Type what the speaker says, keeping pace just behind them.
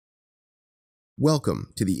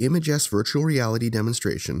Welcome to the ImageS virtual reality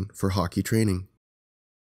demonstration for hockey training.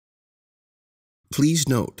 Please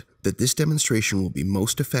note that this demonstration will be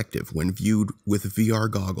most effective when viewed with VR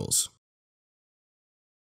goggles.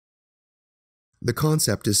 The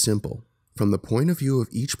concept is simple. From the point of view of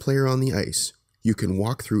each player on the ice, you can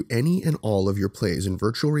walk through any and all of your plays in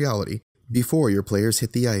virtual reality before your players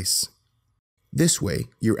hit the ice. This way,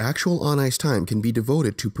 your actual on-ice time can be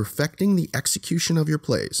devoted to perfecting the execution of your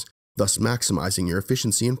plays, thus maximizing your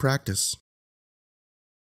efficiency in practice.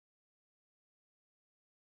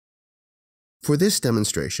 For this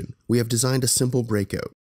demonstration, we have designed a simple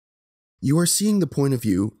breakout. You are seeing the point of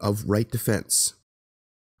view of right defense.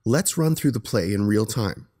 Let's run through the play in real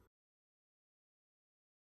time.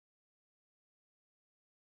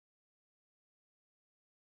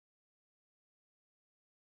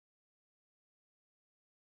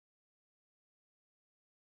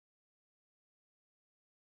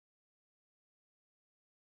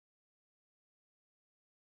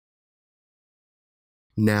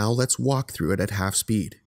 Now let's walk through it at half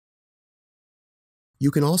speed.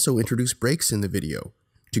 You can also introduce breaks in the video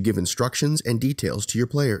to give instructions and details to your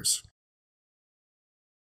players.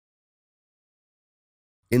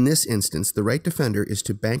 In this instance, the right defender is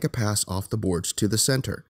to bank a pass off the boards to the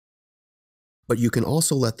center. But you can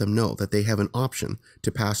also let them know that they have an option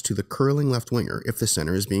to pass to the curling left winger if the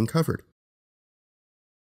center is being covered.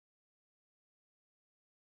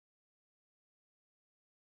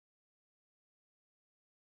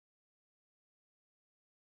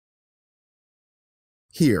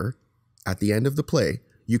 Here, at the end of the play,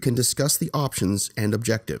 you can discuss the options and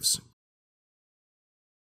objectives.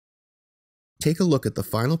 Take a look at the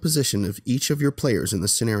final position of each of your players in the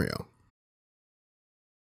scenario.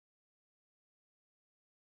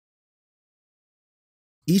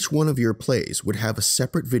 Each one of your plays would have a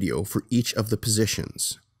separate video for each of the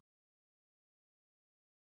positions.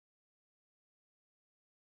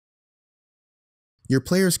 Your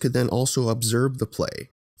players could then also observe the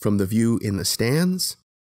play from the view in the stands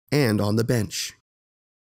and on the bench.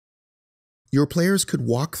 Your players could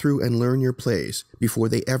walk through and learn your plays before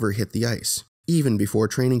they ever hit the ice, even before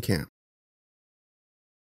training camp.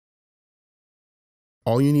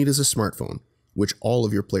 All you need is a smartphone, which all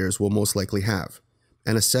of your players will most likely have,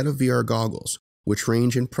 and a set of VR goggles, which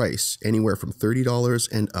range in price anywhere from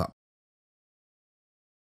 $30 and up.